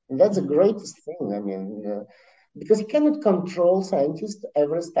 Okay, and that's the greatest thing. I mean, because you cannot control scientists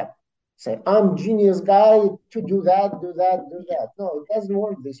every step. Say, I'm genius guy to do that, do that, do that. No, it doesn't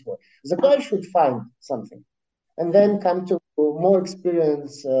work this way. The guy should find something and then come to more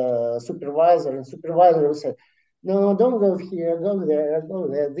experienced supervisor, and supervisor will say, no, don't go here, go there, go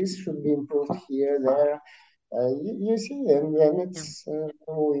there. This should be improved here, there. You see, and then Yeah.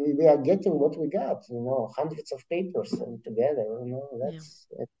 we are getting what we got, hundreds of papers together, Yeah.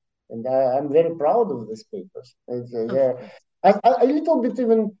 and I'm very proud of these papers. Of They're course. a little bit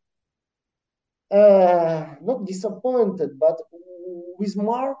even not disappointed, but with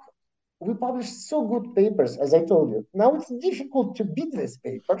Mark, we published so good papers, as I told you. Now it's difficult to beat these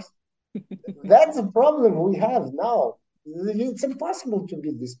papers. That's the problem we have now. It's impossible to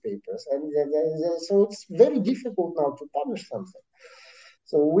beat these papers, and so it's very difficult now to publish something.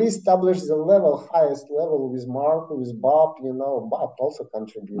 So we established the highest level with Mark, with Bob. Bob also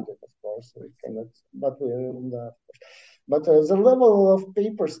contributed, of course. We cannot, but the level of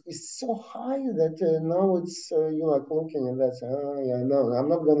papers is so high that now it's like looking at that. Oh yeah, no, I'm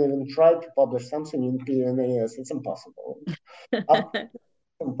not going to even try to publish something in PNAS. It's impossible.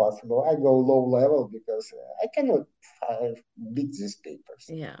 Impossible. I go low level because I cannot beat these papers.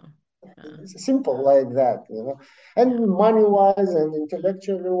 Yeah. Yeah. It's simple like that, and Yeah. money wise and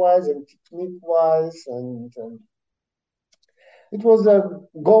intellectually wise and technique wise, and it was a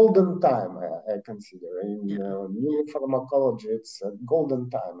golden time, I consider. In Yeah. neuropharmacology, it's a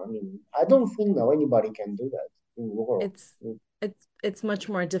golden time. I mean, I don't think now anybody can do that in the world. It's it's much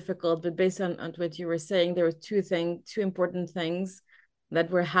more difficult, but based on what you were saying, there were two important things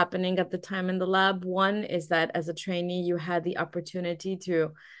that were happening at the time in the lab. One is that as a trainee, you had the opportunity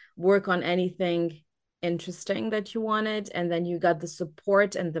to work on anything interesting that you wanted, and then you got the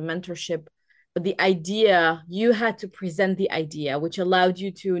support and the mentorship. But the idea, you had to present the idea, which allowed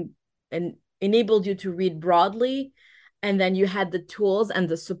you to and enabled you to read broadly, and then you had the tools and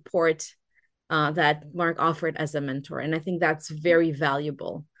the support that Mark offered as a mentor. And I think that's very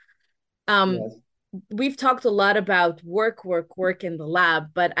valuable. Um, Yes. we've talked a lot about work in the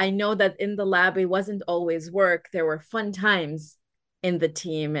lab, but I know that in the lab, it wasn't always work. There were fun times in the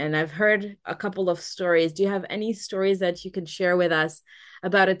team. And I've heard a couple of stories. Do you have any stories that you can share with us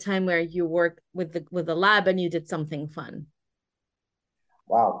about a time where you worked with the lab and you did something fun?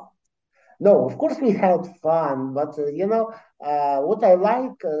 Wow. No, of course we had fun, but what I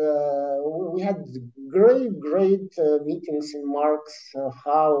like, we had great meetings in Mark's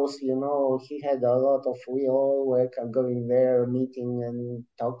house. He had a lot of, we all were going there, meeting and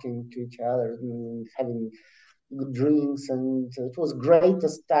talking to each other, and having good drinks, and it was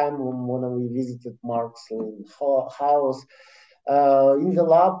greatest time when we visited Mark's house. In the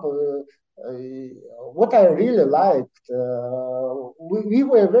lab, what I really liked, we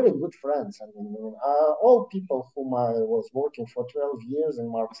were very good friends. I mean, all people whom I was working for 12 years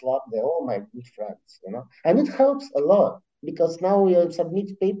in Mark's lab, they're all my good friends, and it helps a lot. Because now we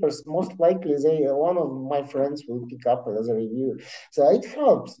submit papers, most likely one of my friends will pick up as a reviewer. So it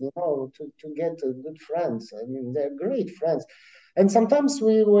helps, to get good friends. I mean, they're great friends. And sometimes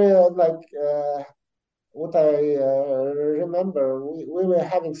we were like, what I remember, we were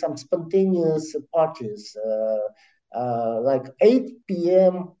having some spontaneous parties, like 8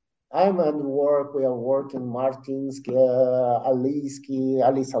 p.m. I'm at work, we are working, Martinsky, Aliski,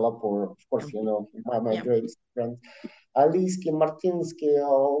 Alisa Lapor, of course, my Yeah. great friend. Aliski, Martinsky,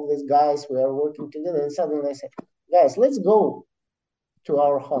 all these guys, we are working together. And suddenly I said, guys, let's go to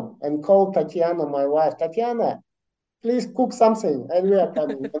our home and call Tatiana, my wife. Tatiana, please cook something. And we are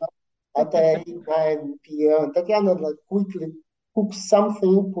coming at 8, 9 p.m. Tatiana like quickly cooks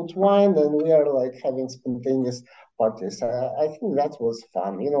something, puts wine, and we are like having spontaneous parties. I think that was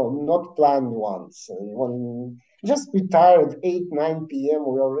fun, not planned ones. When just we tired 8, 9 p.m.,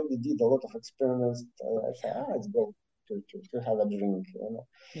 we already did a lot of experiments. I said, let's go to have a drink.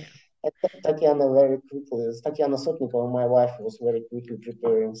 Yeah. And Tatiana very quickly, Tatiana Sotnikova, my wife, was very quickly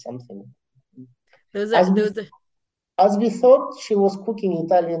preparing something. Those are As we those are as we thought she was cooking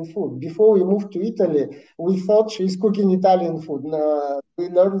Italian food. Before we moved to Italy, we thought she's cooking Italian food. No, we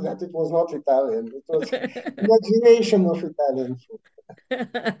learned that it was not Italian. It was imagination of Italian food.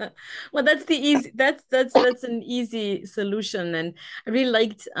 well, that's the easy that's an easy solution. And I really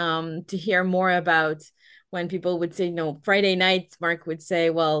liked to hear more about when people would say, no, Friday night, Mark would say,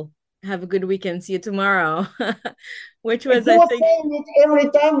 well, have a good weekend, see you tomorrow. Which was, He I was think. saying it every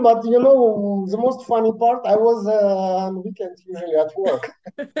time, but the most funny part, I was on weekends usually at work.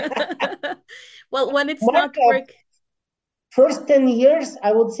 Well, when it's Mark, not work. first 10 years,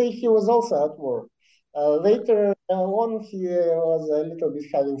 I would say he was also at work. Later on, he was a little bit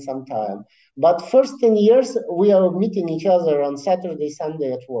having some time. But first 10 years, we are meeting each other on Saturday,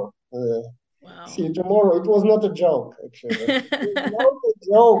 Sunday at work. See Wow. you tomorrow. It was not a joke, actually. It was not a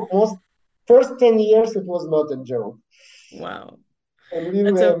joke. First 10 years, it was not a joke. Wow. And we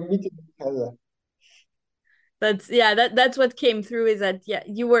That's were a meeting each other. that's yeah, that's what came through, is that, yeah,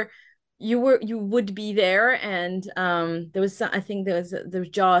 you would be there. And there was I think there was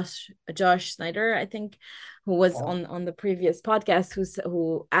Josh Snyder, I think, who was Oh, on the previous podcast,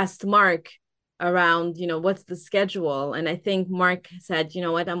 who asked Mark around, what's the schedule. And I think Mark said, you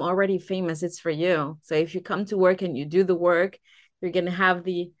know what, I'm already famous, it's for you. So if you come to work and you do the work, you're going to have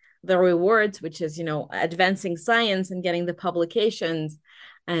the rewards, which is, advancing science and getting the publications.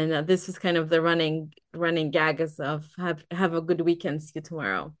 And this is kind of the running gag of have a good weekend, see you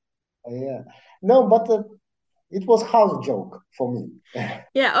tomorrow. yeah. No, but it was half joke for me.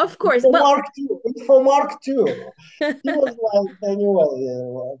 Yeah, of course. For Well, Mark too. It's for Mark too. He was like, anyway,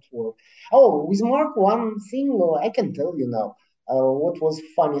 at work. Oh, with Mark, one thing I can tell you now. What was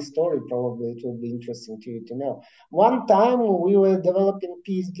funny story? Probably it will be interesting to you to know. One time we were developing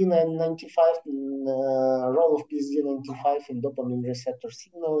PSD 95, role of PSD 95 in dopamine receptor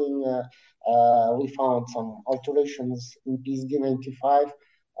signaling. We found some alterations in PSD 95,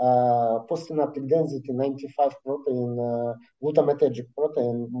 postsynaptic density 95 protein. Glutamatergic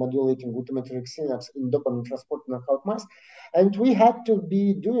protein modulating glutamatergic synapse in dopamine transport knockout mice. And we had to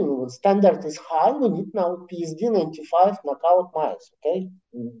be doing standard is high. We need now PSD 95 knockout mice, okay?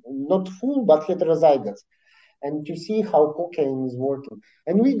 Not full, but heterozygous. And to see how cocaine is working.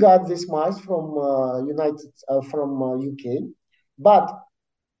 And we got these mice from UK, but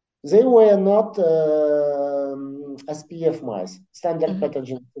they were not SPF mice, standard mhm,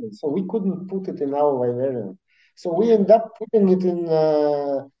 pathogen free. So we couldn't put it in our vivarium. So we yeah. end up putting it in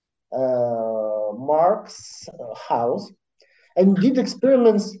Mark's house and did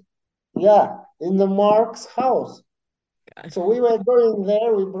experiments, yeah, in the Mark's house. God. So we were going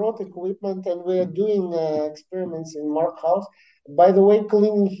there, we brought equipment, and we were doing experiments in Mark House. By the way,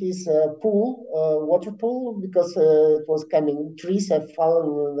 cleaning his water pool, because it was coming, trees have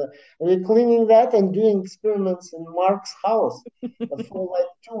fallen. We were cleaning that and doing experiments in Mark's house for like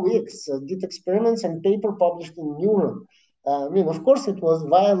 2 weeks. Did experiments and paper published in Neuron. I mean, of course, it was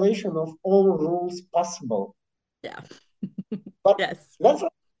violation of all rules possible. Yeah. But Yes. that's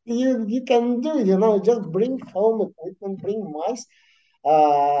what you can do, just bring home equipment, bring mice,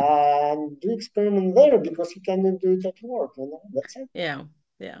 and do experiment there because you cannot do it at work, that's it. Yeah.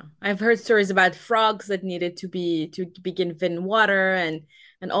 Yeah, I've heard stories about frogs that needed to be given in water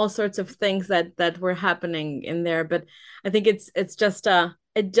and all sorts of things that were happening in there. But I think it's just a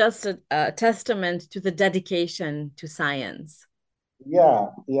testament to the dedication to science. Yeah.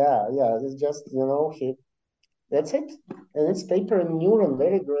 It's just, he that's it. And it's paper in Neuron,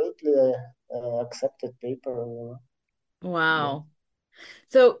 very greatly accepted paper. Yeah. Wow.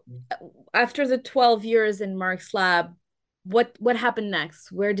 So after the 12 years in Mark's lab, what happened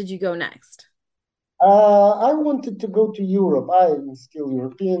next? Where did you go next? I wanted to go to Europe. I'm still a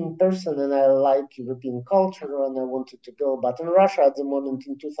European person and I like European culture and I wanted to go. But in Russia at the moment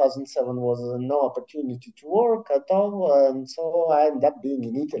in 2007 was no opportunity to work at all. And so I ended up being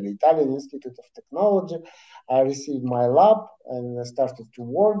in Italy, Italian Institute of Technology. I received my lab and I started to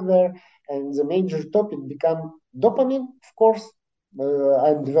work there. And the major topic became dopamine, of course.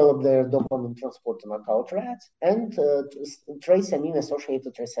 I developed their dopamine transport knockout rats and trace amine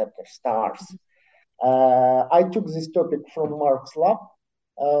associated receptor, STARS. I took this topic from Mark's lab.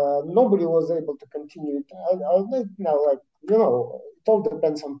 Nobody was able to continue it. It all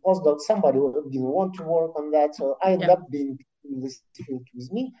depends on postdoc. Somebody didn't want to work on that, so I ended Yeah. up being in this field with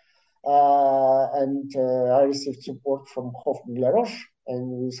me. I received support from Hoffman Laroche. And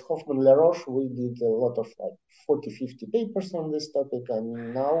with Hoffman Laroche, we did a lot of 40, 50 papers on this topic.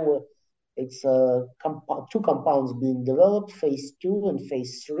 And now it's two compounds being developed, phase 2 and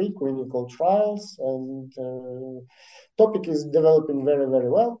phase 3 clinical trials, and topic is developing very, very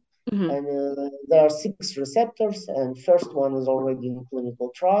well. Hmm. And there are 6 receptors, and first one is already in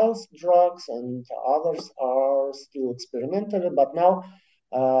clinical trials, drugs, and others are still experimentally. But now,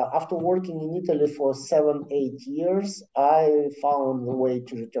 after working in Italy for 7, 8 years, I found a way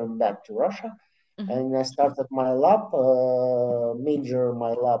to return back to Russia Hmm. and I started my lab,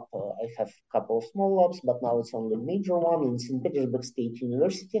 my lab. I have a couple of small labs, but now it's only a major one in St. Petersburg State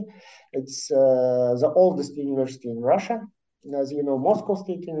University. It's the oldest university in Russia. As you know, Moscow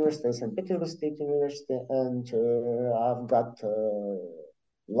State University, St. Petersburg State University, and I've got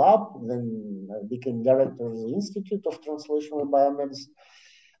lab, then I became director of the Institute of Translational Biomedicine.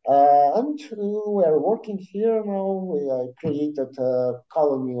 We are working here now. We created a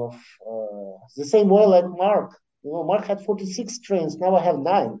colony of the same way like Mark. Mark had 46 strains. Now I have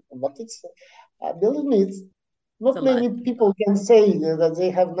 9. But believe me, it's It's a not lot. many people can say that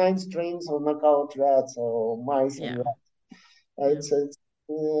they have 9 strains of knockout rats or mice and Yeah. rats. Yeah.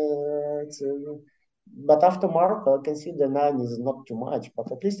 It's but after Mark, I consider 9 is not too much.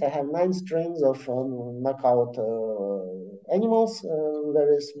 But at least I have 9 strains of knockout animals,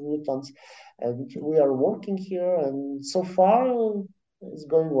 various mutants, and we are working here. And so far, it's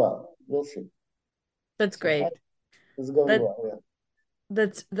going well. We'll see. That's So far, great. it's going That well. Yeah.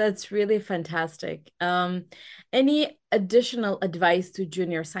 that's really fantastic. Any additional advice to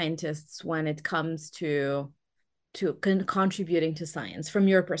junior scientists when it comes to contributing to science from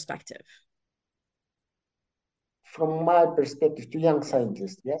your perspective? From my perspective, to young Yes.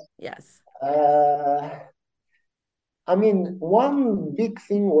 scientists, yes. Yes. Uh, I mean, one big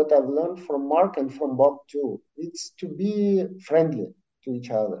thing what I've learned from Mark and from Bob too, it's to be friendly to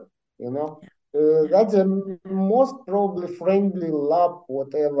each other. You know, Yeah. Yeah. that's the most probably friendly lab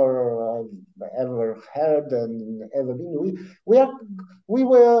whatever I've ever heard and ever been. We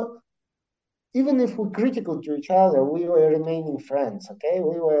were even if we're critical to each other, we were remaining friends. Okay,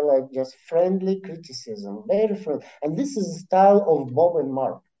 we were like just friendly criticism, very friendly, and this is the style of Bob and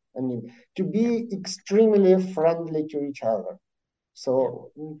Mark. I mean, to Yeah. be extremely friendly to each other. Yeah. So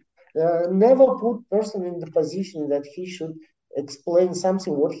never put person in the position that he should explain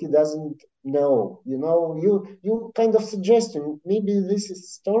something what he doesn't know. You kind of suggesting maybe this is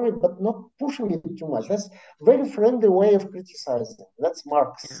story, but not pushing it too much. That's very friendly way of criticizing. That's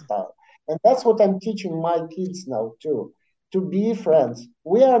Mark's Yeah. style, and that's what I'm teaching my kids now too. To be friends.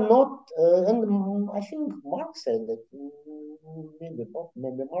 We are not, and I think Mark said that, maybe Bob,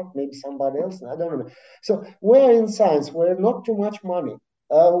 maybe Mark, maybe somebody else. I don't know. So we're in science. We're not too much money.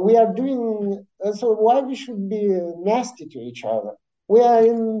 We are doing so. Why we should be nasty to each other? We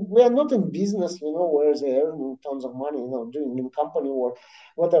are not in business, where they earn tons of money, doing in company work,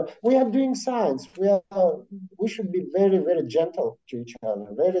 whatever. We are doing science. We should be very, very gentle to each other,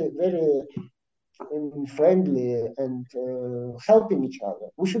 very, very friendly and helping each other.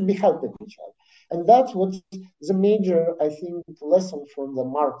 We should be helping each other, and that's what the major, I think, lesson from the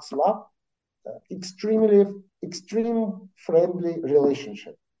Marx lab extreme friendly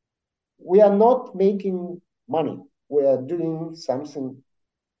relationship. We are not making money. We are doing something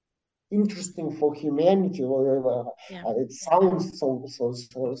interesting for humanity. Yeah, It sounds so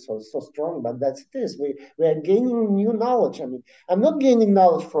strong, but that's it is. We are gaining new knowledge. I mean, I'm not gaining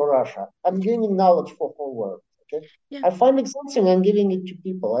knowledge for Russia. I'm gaining knowledge for whole world. Okay, yeah, I'm finding something and giving it to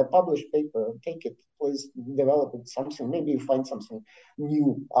people. I publish paper. Take it, please develop it. Something. Maybe you find something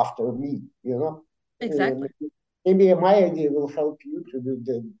new after me. You know. exactly. Maybe my idea will help you to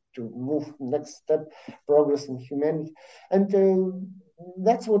do to move next step, progress in humanity, and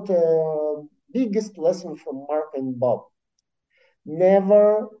that's what biggest lesson from Mark and Bob.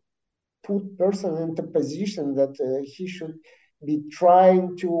 Never put person into position that he should be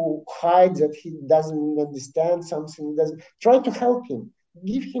trying to hide that he doesn't understand something. Doesn't try to help him,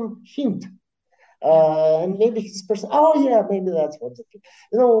 give him hint, Yeah, and maybe his person. Oh yeah, maybe that's what it is.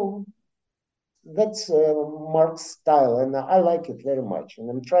 You know, that's Mark's style, and I like it very much. And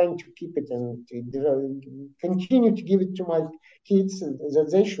I'm trying to keep it and to continue to give it to my kids, and that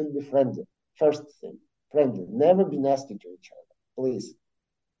they should be friendly. First thing, friendly. Never be nasty to each other, please.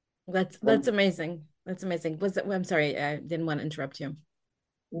 that's amazing. That's amazing. I'm sorry, I didn't want to interrupt you.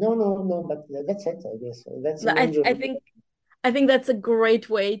 No, but that's it. I guess that's a I major. I think I think that's a great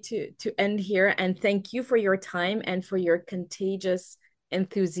way to end here. And thank you for your time and for your contagious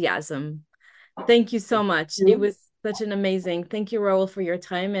enthusiasm. Thank you so much. It You. was such an amazing. Thank you, Raul, for your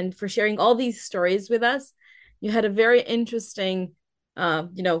time and for sharing all these stories with us. You had a very interesting,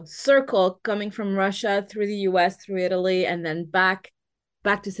 circle coming from Russia through the U.S., through Italy, and then back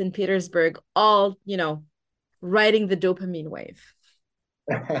to St. Petersburg. All riding the dopamine wave.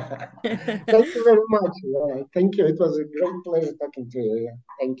 Thank you very much. Yeah, thank you. It was a great pleasure talking to you. Yeah,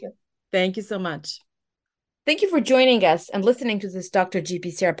 thank you. Thank you so much. Thank you for joining us and listening to this Dr.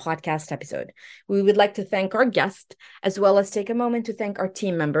 GPCR podcast episode. We would like to thank our guest, as well as take a moment to thank our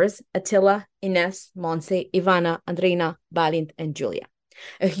team members, Attila, Ines, Monse, Ivana, Andrina, Balint, and Julia.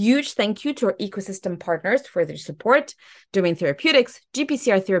 A huge thank you to our ecosystem partners for their support: Domain Therapeutics,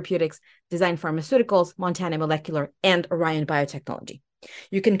 GPCR Therapeutics, Design Pharmaceuticals, Montana Molecular, and Orion Biotechnology.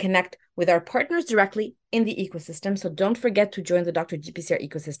 You can connect with our partners directly in the ecosystem, so don't forget to join the Dr. GPCR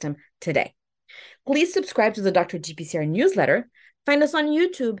ecosystem today. Please subscribe to the Dr. GPCR newsletter, find us on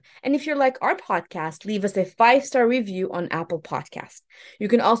YouTube, and if you're like our podcast, leave us a 5-star review on Apple Podcasts. You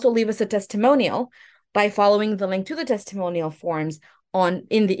can also leave us a testimonial by following the link to the testimonial forms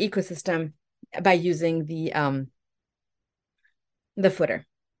in the ecosystem by using the footer.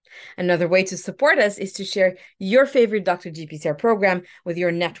 Another way to support us is to share your favorite Dr. GPCR program with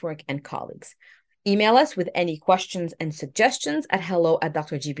your network and colleagues. Email us with any questions and suggestions at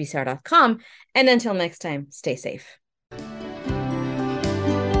hello@drgpcr.com. And until next time, stay safe.